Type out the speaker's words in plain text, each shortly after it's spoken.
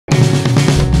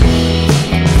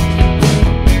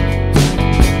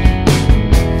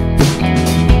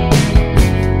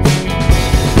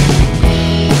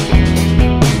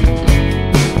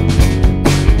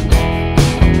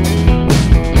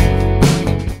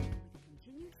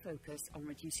focus on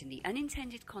reducing the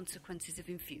unintended consequences of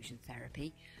infusion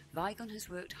therapy, Vygon has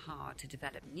worked hard to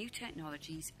develop new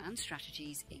technologies and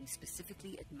strategies aimed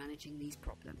specifically at managing these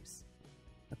problems.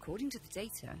 According to the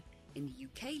data, in the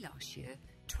UK last year,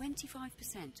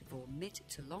 25% of all mid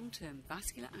to long-term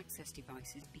vascular access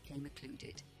devices became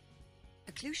occluded.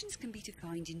 Occlusions can be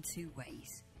defined in two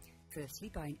ways. Firstly,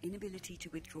 by an inability to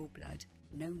withdraw blood,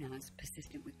 known as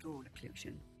persistent withdrawal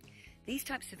occlusion. These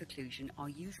types of occlusion are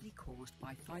usually caused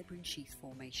by fibrin sheath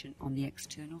formation on the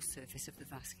external surface of the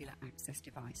vascular access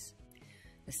device.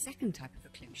 The second type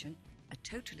of occlusion, a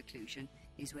total occlusion,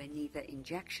 is where neither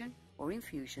injection or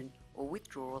infusion or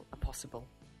withdrawal are possible.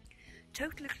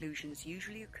 Total occlusions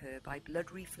usually occur by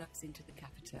blood reflux into the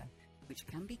catheter, which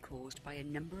can be caused by a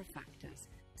number of factors,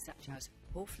 such as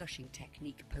poor flushing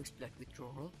technique post-blood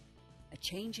withdrawal, a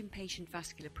change in patient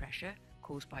vascular pressure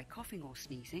caused by coughing or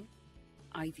sneezing,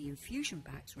 IV infusion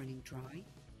bags running dry,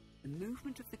 the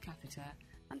movement of the catheter,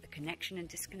 and the connection and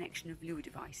disconnection of lure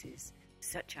devices,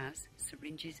 such as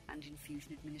syringes and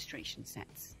infusion administration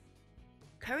sets.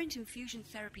 Current infusion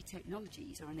therapy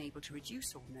technologies are unable to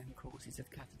reduce all known causes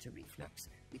of catheter reflux,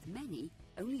 with many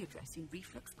only addressing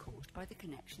reflux caused by the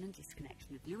connection and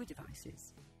disconnection of lure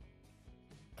devices.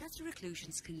 Catheter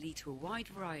occlusions can lead to a wide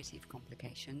variety of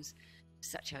complications,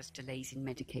 such as delays in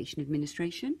medication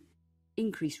administration,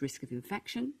 increased risk of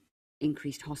infection,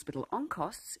 increased hospital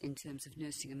on-costs in terms of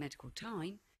nursing and medical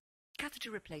time,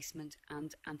 catheter replacement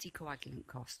and anticoagulant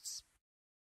costs.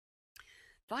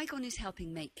 Vygon is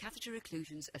helping make catheter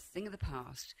occlusions a thing of the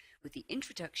past with the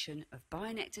introduction of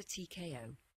Bionector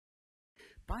TKO.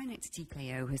 Bionector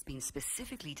TKO has been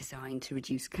specifically designed to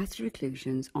reduce catheter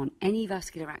occlusions on any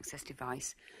vascular access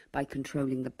device by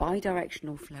controlling the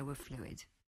bidirectional flow of fluid.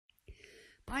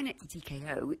 Bionector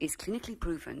TKO is clinically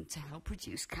proven to help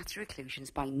reduce catheter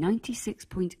occlusions by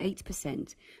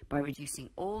 96.8% by reducing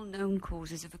all known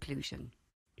causes of occlusion.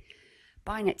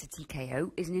 Bionector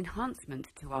TKO is an enhancement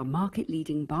to our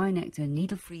market-leading Bionector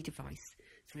needle-free device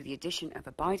through the addition of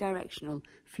a bidirectional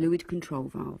fluid control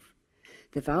valve.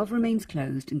 The valve remains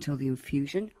closed until the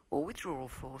infusion or withdrawal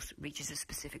force reaches a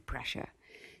specific pressure.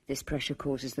 This pressure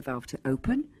causes the valve to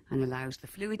open and allows the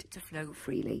fluid to flow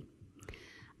freely.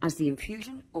 As the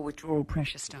infusion or withdrawal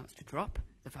pressure starts to drop,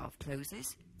 the valve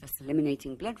closes, thus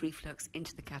eliminating blood reflux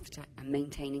into the catheter and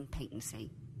maintaining patency.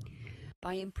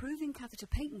 By improving catheter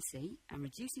patency and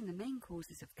reducing the main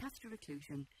causes of catheter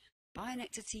occlusion,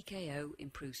 Bionector TKO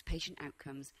improves patient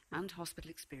outcomes and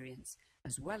hospital experience,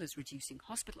 as well as reducing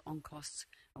hospital on-costs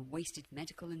and wasted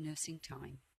medical and nursing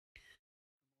time.